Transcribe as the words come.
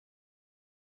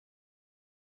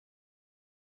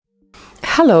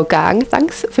Hello gang,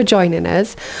 thanks for joining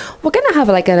us. We're going to have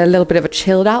like a little bit of a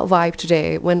chilled out vibe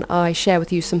today when I share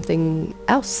with you something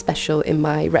else special in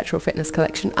my retro fitness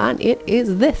collection, and it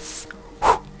is this.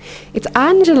 It's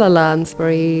Angela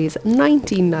Lansbury's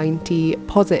 1990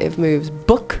 Positive Moves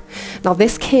book. Now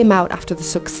this came out after the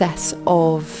success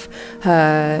of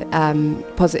her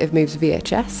Positive Moves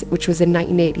VHS, which was in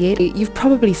 1988. You've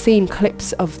probably seen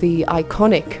clips of the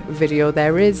iconic video.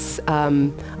 There is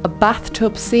a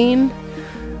bathtub scene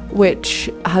which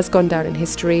has gone down in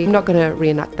history. I'm not going to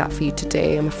reenact that for you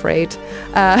today, I'm afraid.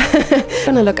 I'm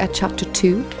going to look at chapter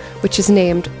 2, which is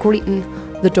named Greeting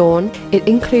the Dawn. It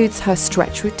includes her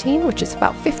stretch routine, which is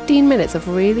about 15 minutes of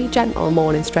really gentle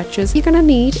morning stretches. You're going to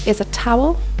need is a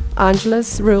towel,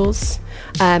 Angela's rules,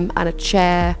 and a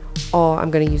chair, or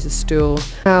I'm going to use a stool.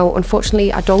 Now,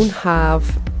 unfortunately, I don't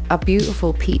have a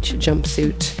beautiful peach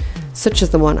jumpsuit such as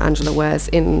the one Angela wears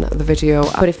in the video,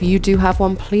 but if you do have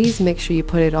one, please make sure you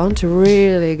put it on to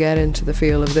really get into the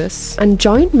feel of this. And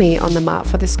join me on the mat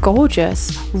for this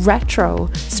gorgeous retro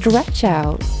stretch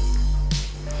out.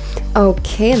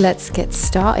 Okay, let's get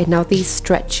started. Now these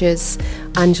stretches,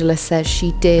 Angela says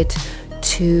she did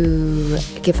to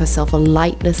give herself a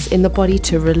lightness in the body,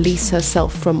 to release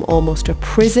herself from almost a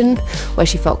prison where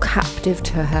she felt captive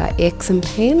to her aches and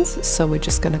pains. So we're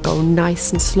just going to go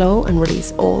nice and slow and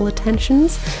release all the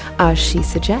tensions as she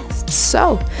suggests.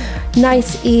 So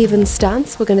nice even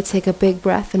stance. We're going to take a big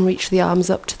breath and reach the arms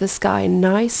up to the sky,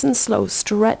 nice and slow.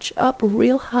 Stretch up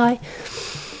real high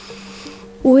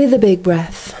with a big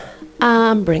breath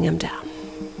and bring them down.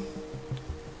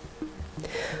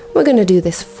 We're going to do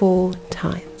this 4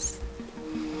 times.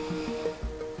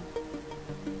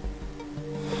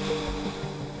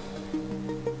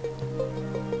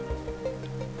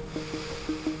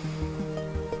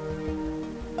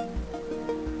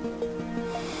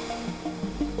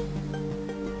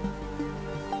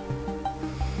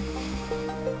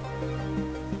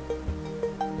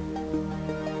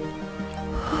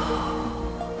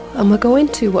 And we're going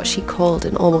to what she called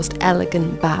an almost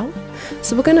elegant bow.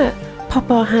 So we're going to pop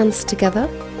our hands together,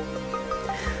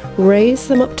 raise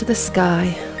them up to the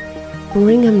sky,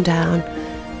 bring them down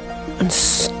and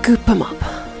scoop them up.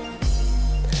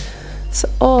 So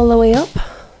all the way up,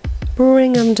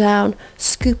 bring them down,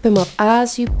 scoop them up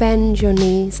as you bend your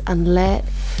knees and let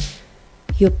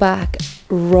your back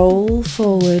roll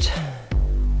forward.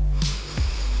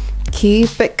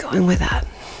 Keep it going with that.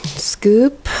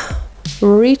 Scoop,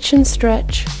 reach and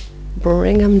stretch,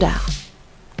 bring them down.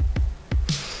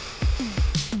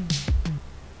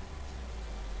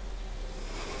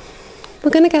 We're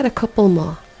going to get a couple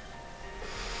more.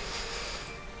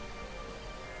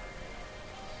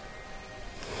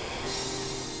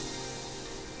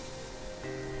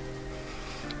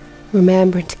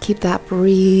 Remembering to keep that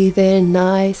breathing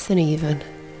nice and even.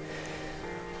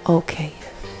 Okay,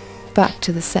 back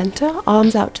to the center,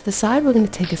 arms out to the side. We're going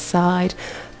to take a side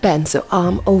bend, so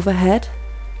arm overhead.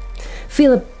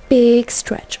 Feel a big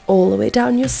stretch all the way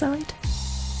down your side.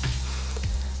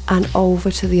 And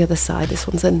over to the other side. This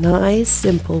one's a nice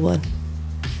simple one.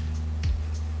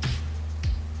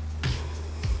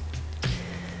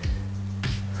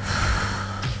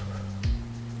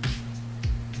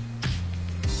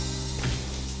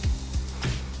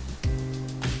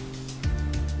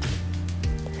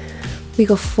 We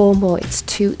go 4 more, it's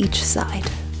 2 each side.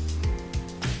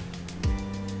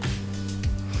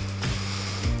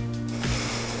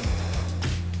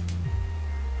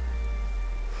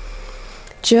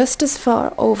 Just as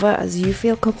far over as you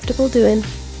feel comfortable doing.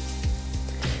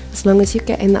 As long as you're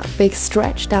getting that big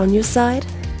stretch down your side,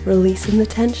 releasing the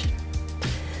tension.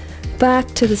 Back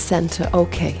to the center,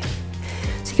 okay.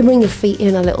 So you can bring your feet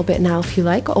in a little bit now if you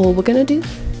like. All we're gonna do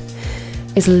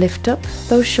is lift up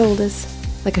those shoulders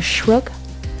like a shrug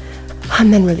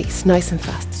and then release nice and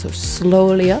fast. So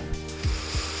slowly up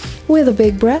with a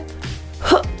big breath,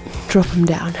 drop them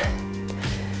down.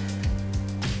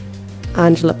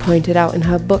 Angela pointed out in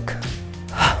her book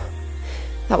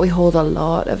that we hold a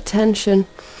lot of tension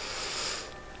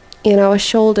in our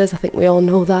shoulders. I think we all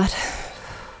know that.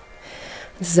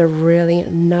 This is a really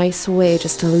nice way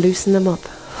just to loosen them up.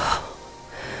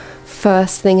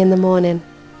 First thing in the morning.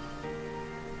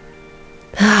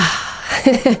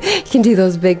 You can do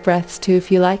those big breaths too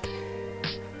if you like.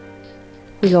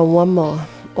 We go 1 more,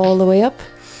 all the way up.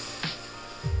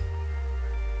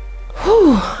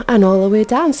 And all the way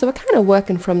down. So we're kind of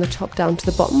working from the top down to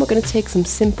the bottom. We're going to take some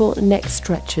simple neck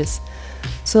stretches.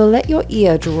 So let your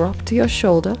ear drop to your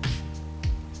shoulder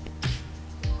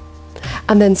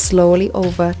and then slowly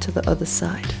over to the other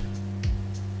side.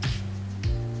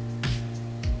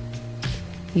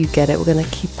 You get it, we're going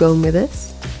to keep going with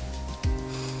this.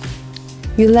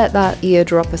 You let that ear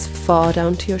drop as far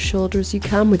down to your shoulder as you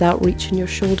can without reaching your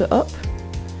shoulder up.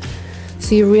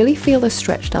 So you really feel the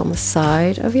stretch down the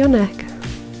side of your neck.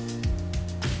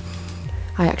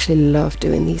 I actually love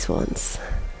doing these ones.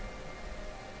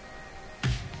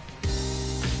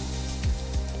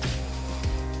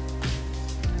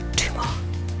 Two more.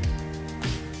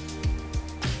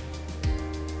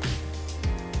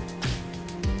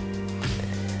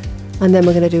 And then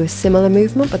we're going to do a similar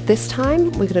movement, but this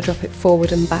time we're going to drop it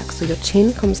forward and back so your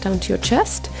chin comes down to your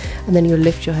chest, and then you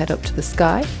lift your head up to the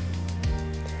sky.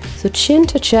 So chin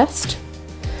to chest,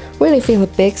 really feel a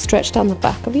big stretch down the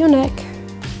back of your neck,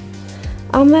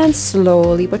 and then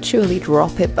slowly but surely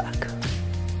drop it back.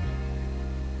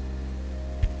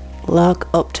 Look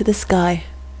up to the sky.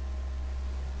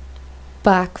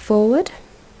 Back forward.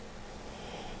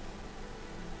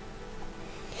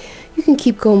 You can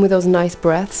keep going with those nice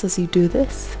breaths as you do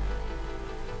this.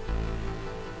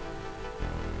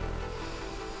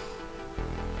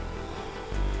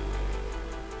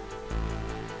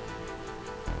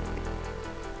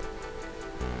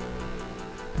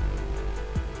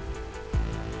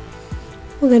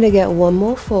 We're going to get one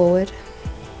more forward.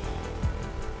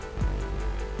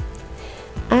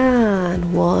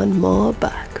 And one more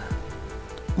back.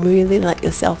 Really let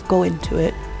yourself go into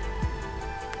it.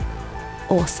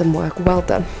 Awesome work, well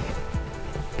done.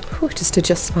 Ooh, just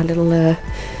adjust my little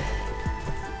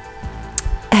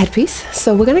headpiece.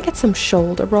 So we're going to get some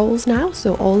shoulder rolls now.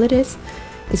 So all it is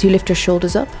you lift your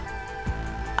shoulders up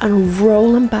and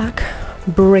roll them back,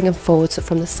 bring them forward. So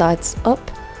from the sides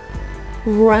up,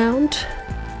 round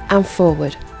and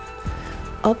forward.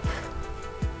 Up,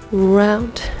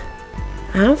 round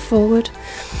and forward.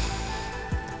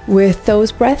 With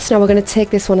those breaths, now we're going to take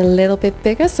this one a little bit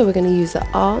bigger, so we're going to use the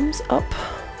arms up,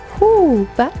 whoo,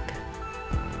 back.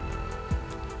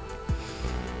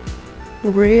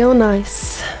 Real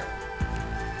nice.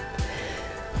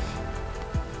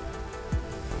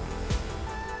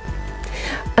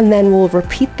 And then we'll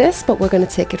repeat this, but we're going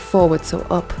to take it forward, so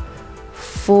up,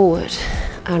 forward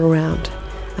and round.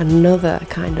 Another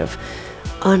kind of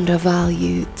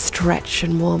undervalued stretch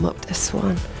and warm up this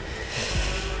one.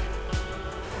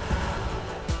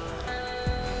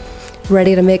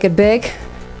 Ready to make it big?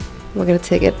 We're going to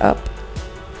take it up,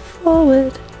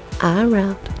 forward, and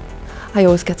round. I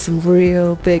always get some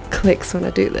real big clicks when I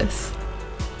do this.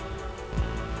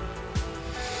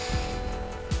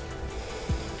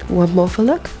 One more for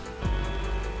luck.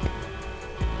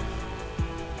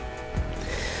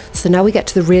 So now we get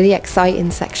to the really exciting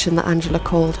section that Angela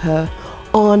called her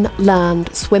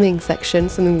on-land swimming section,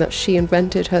 something that she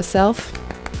invented herself.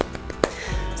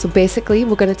 So basically,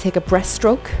 we're going to take a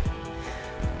breaststroke.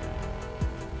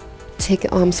 Take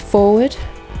your arms forward,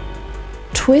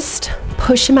 twist,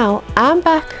 push them out and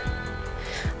back,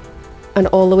 and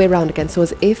all the way around again. So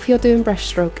as if you're doing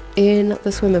breaststroke in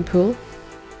the swimming pool.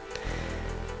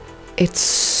 It's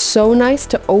so nice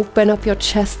to open up your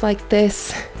chest like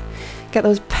this, get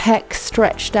those pecs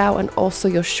stretched out, and also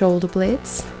your shoulder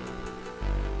blades.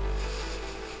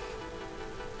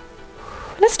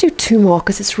 Let's do two more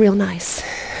because it's real nice.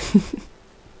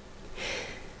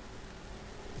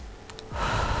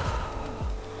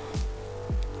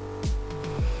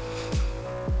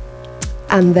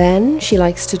 And then she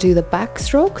likes to do the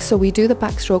backstroke. So we do the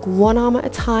backstroke one arm at a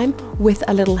time with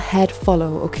a little head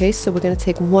follow, okay? So we're going to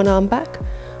take one arm back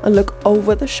and look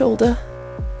over the shoulder.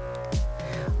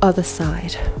 Other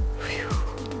side.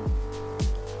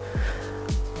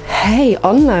 Hey,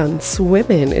 on-land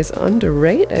swimming is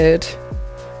underrated.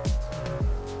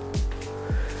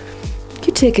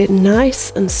 You take it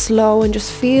nice and slow and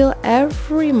just feel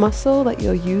every muscle that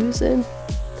you're using.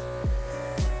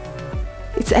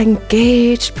 It's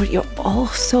engaged, but you're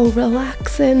also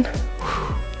relaxing.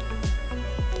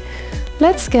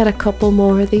 Let's get a couple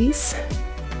more of these.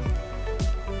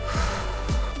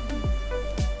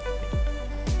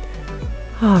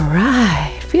 All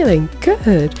right, feeling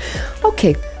good.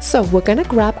 Okay, so we're gonna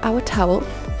grab our towel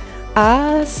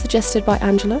as suggested by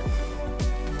Angela.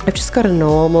 I've just got a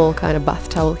normal kind of bath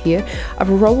towel here. I've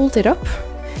rolled it up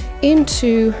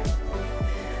into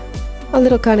a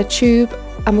little kind of tube,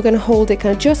 and we're going to hold it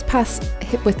kind of just past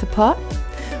hip width apart.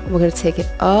 We're going to take it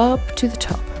up to the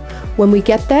top. When we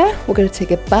get there, we're going to take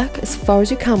it back as far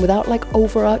as you can without like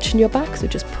overarching your back. So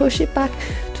just push it back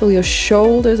till your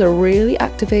shoulders are really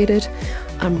activated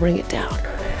and bring it down.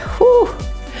 Whew.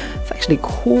 It's actually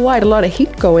quite a lot of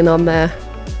heat going on there.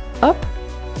 Up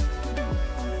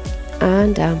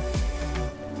and down.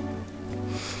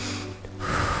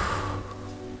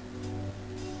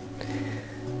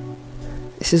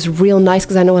 This This is real nice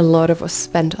because I know a lot of us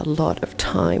spend a lot of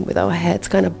time with our heads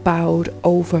kind of bowed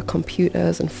over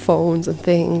computers and phones and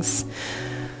things.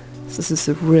 So this is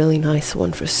a really nice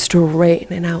one for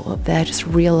straightening out up there, just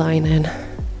realigning.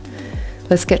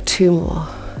 Let's get 2 more.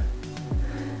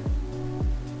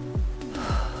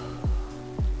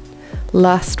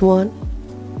 Last one.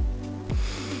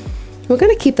 We're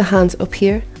going to keep the hands up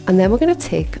here, and then we're going to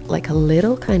take like a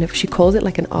little kind of, she calls it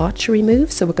like an archery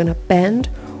move. So we're going to bend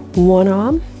one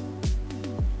arm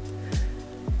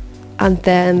and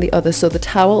then the other, so the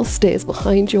towel stays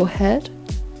behind your head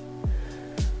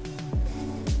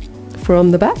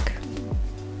from the back.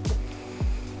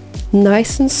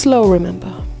 Nice and slow,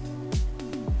 remember.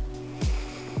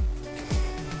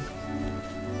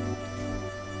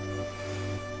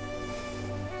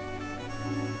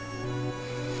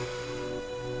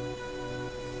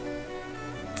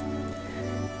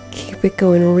 Keep it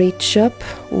going, reach up,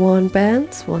 one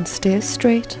bends, one stays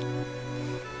straight.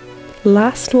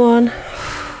 Last one.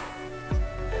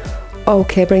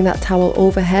 Okay, bring that towel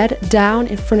overhead, down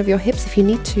in front of your hips. If you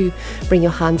need to, bring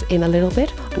your hands in a little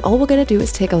bit. And all we're going to do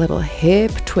is take a little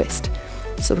hip twist.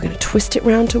 So we're going to twist it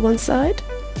round to one side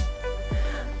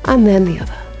and then the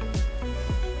other.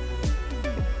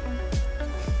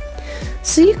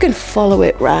 So you can follow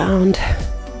it round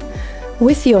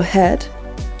with your head.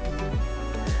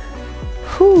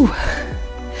 Whew.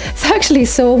 It's actually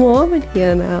so warm in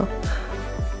here now.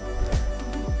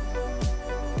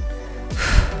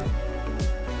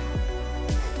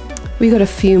 We got a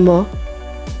few more.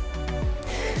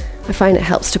 I find it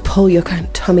helps to pull your kind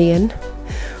of tummy in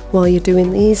while you're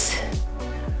doing these.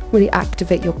 Really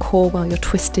activate your core while you're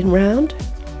twisting round.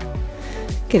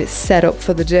 Get it set up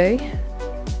for the day.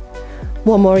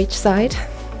 One more each side.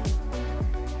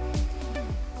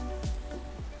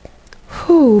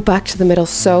 Whew, back to the middle.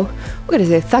 So we're going to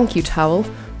say thank you towel.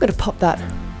 I'm going to pop that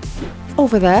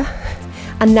over there.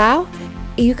 And now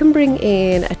you can bring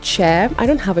in a chair. I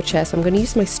don't have a chair, so I'm going to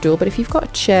use my stool, but if you've got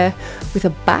a chair with a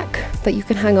back that you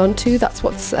can hang on to, that's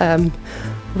what's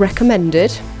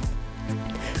recommended.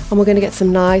 And we're going to get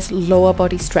some nice lower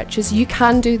body stretches. You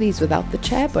can do these without the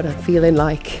chair, but I'm feeling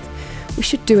like we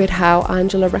should do it how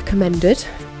Angela recommended.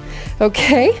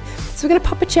 Okay, so we're going to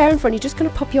pop a chair in front. You're just going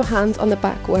to pop your hands on the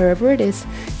back wherever it is.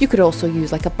 You could also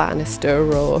use like a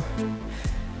banister or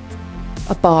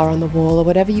a bar on the wall or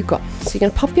whatever you got. So you're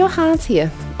going to pop your hands here.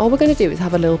 All we're going to do is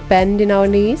have a little bend in our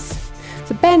knees.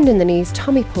 So bend in the knees,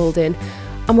 tummy pulled in,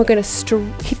 and we're going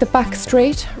to keep the back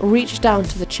straight, reach down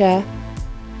to the chair,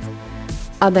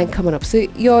 and then coming up. So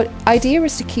your idea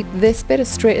is to keep this bit as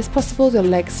straight as possible, your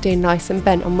legs stay nice and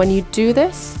bent. And when you do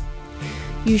this,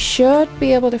 you should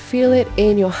be able to feel it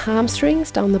in your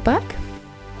hamstrings down the back,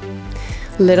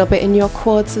 a little bit in your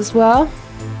quads as well.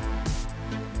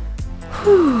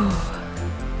 Whew.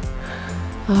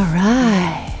 All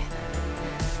right,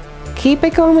 keep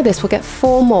it going with this. We'll get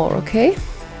 4 more, okay?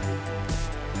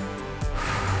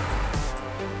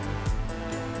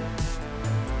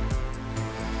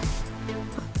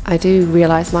 I do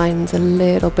realize mine's a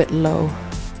little bit low.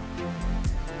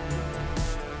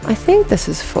 I think this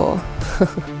is 4.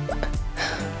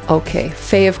 Okay,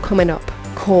 fave coming up,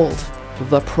 called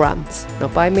the prance.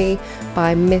 Not by me,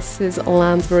 by Mrs.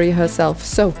 Lansbury herself.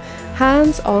 So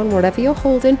hands on whatever you're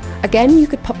holding. Again, you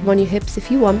could pop them on your hips if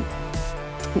you want.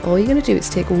 And all you're going to do is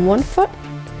take one foot,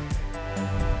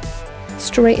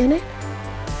 straighten it,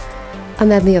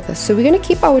 and then the other. So we're going to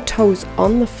keep our toes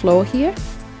on the floor here.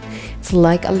 It's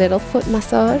like a little foot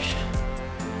massage.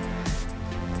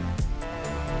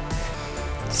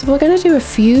 So we're going to do a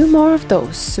few more of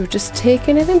those. So just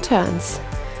taking it in turns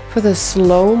for the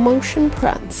slow motion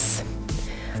prance.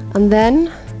 And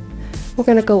then we're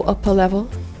going to go up a level.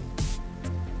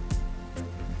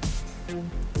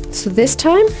 So this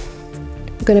time,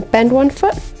 we're going to bend one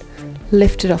foot,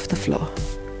 lift it off the floor.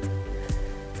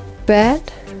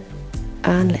 Bend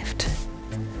and lift.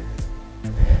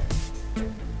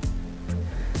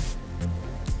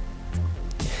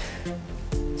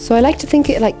 So I like to think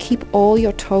it like keep all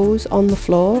your toes on the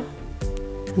floor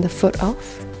and the foot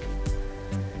off,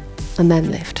 and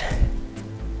then lift.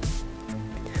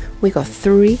 We got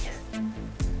 3.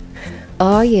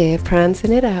 Oh yeah,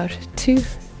 prancing it out. 2.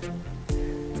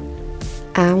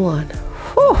 And 1.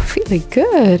 Oh, feeling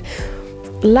good.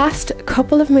 Last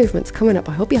couple of movements coming up.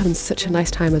 I hope you're having such a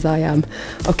nice time as I am.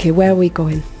 Okay, where are we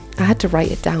going? I had to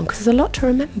write it down because there's a lot to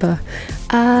remember.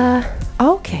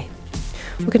 Okay.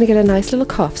 We're going to get a nice little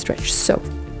calf stretch. So,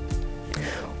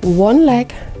 one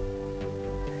leg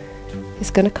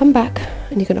is going to come back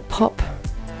and you're going to pop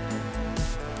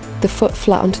the foot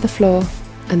flat onto the floor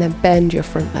and then bend your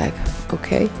front leg.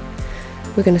 Okay?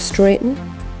 We're going to straighten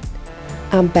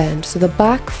and bend. So the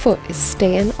back foot is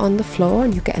staying on the floor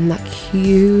and you're getting that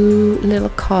cute little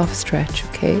calf stretch,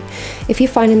 okay? If you're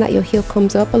finding that your heel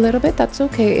comes up a little bit, that's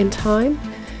okay. In time,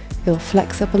 it'll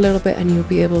flex up a little bit and you'll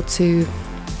be able to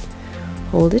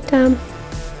hold it down.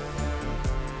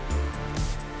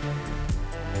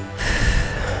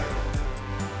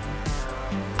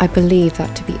 I believe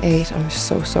that to be 8. I'm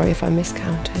so sorry if I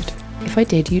miscounted. If I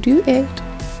did, you do 8.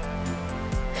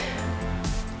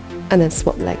 And then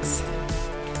swap legs.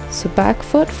 So back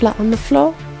foot flat on the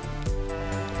floor.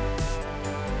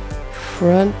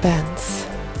 Front bends.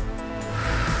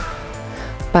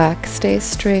 Back stays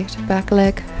straight, back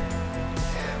leg.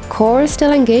 Core is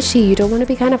still engaged here. You don't want to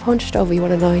be kind of hunched over. You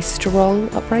want a nice, strong,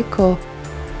 upright core.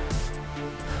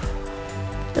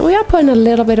 And we are putting a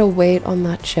little bit of weight on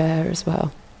that chair as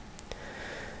well.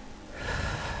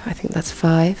 I think that's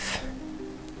 5,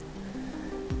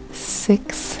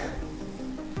 6,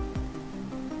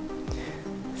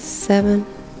 7,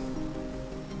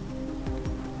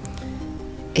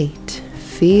 8.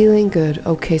 Feeling good.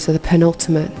 Okay, so the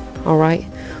penultimate. All right,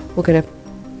 we're gonna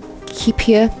keep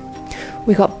here.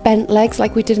 We got bent legs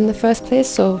like we did in the first place,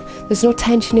 so there's no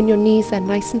tension in your knees. They're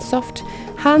nice and soft.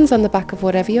 Hands on the back of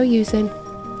whatever you're using,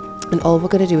 and all we're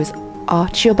gonna do is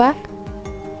arch your back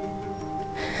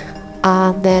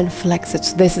and then flex it.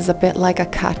 So this is a bit like a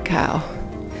cat-cow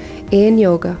in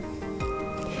yoga.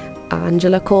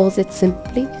 Angela calls it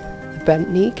simply the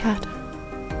bent knee cat.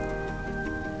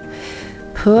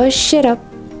 Push it up.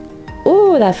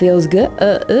 Oh, that feels good.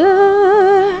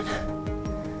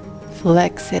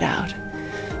 Flex it out.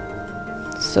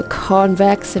 So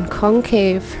convex and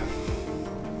concave.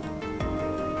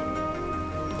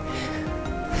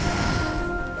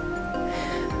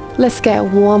 Let's get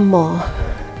one more.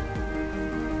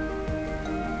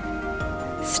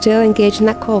 Still engaging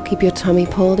that core, keep your tummy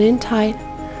pulled in tight.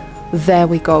 There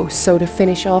we go. So to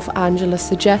finish off, Angela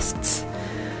suggests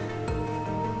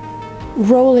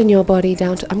rolling your body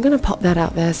down to, I'm going to pop that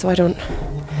out there so I don't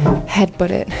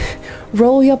headbutt it.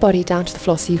 Roll your body down to the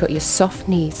floor so you've got your soft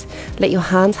knees. Let your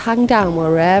hands hang down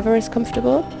wherever is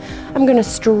comfortable. I'm going to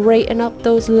straighten up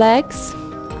those legs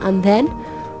and then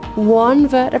one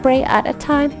vertebrae at a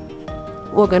time.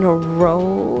 We're going to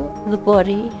roll the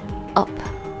body up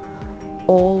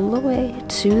all the way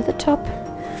to the top.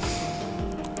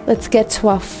 Let's get to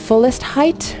our fullest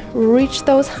height. Reach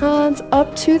those hands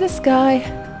up to the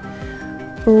sky.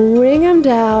 Bring them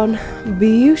down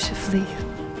beautifully.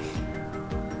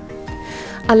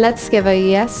 And let's give a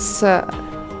yes, sir,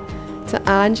 to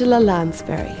Angela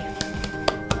Lansbury.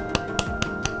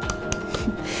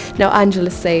 Now, Angela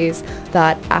says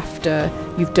that after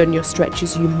you've done your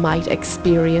stretches, you might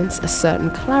experience a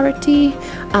certain clarity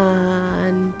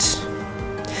and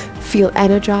feel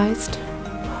energized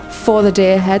for the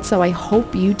day ahead. So I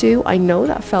hope you do. I know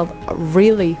that felt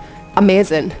really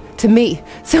amazing to me.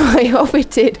 So I hope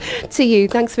it did to you.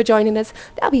 Thanks for joining us.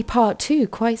 That'll be part 2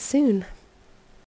 quite soon.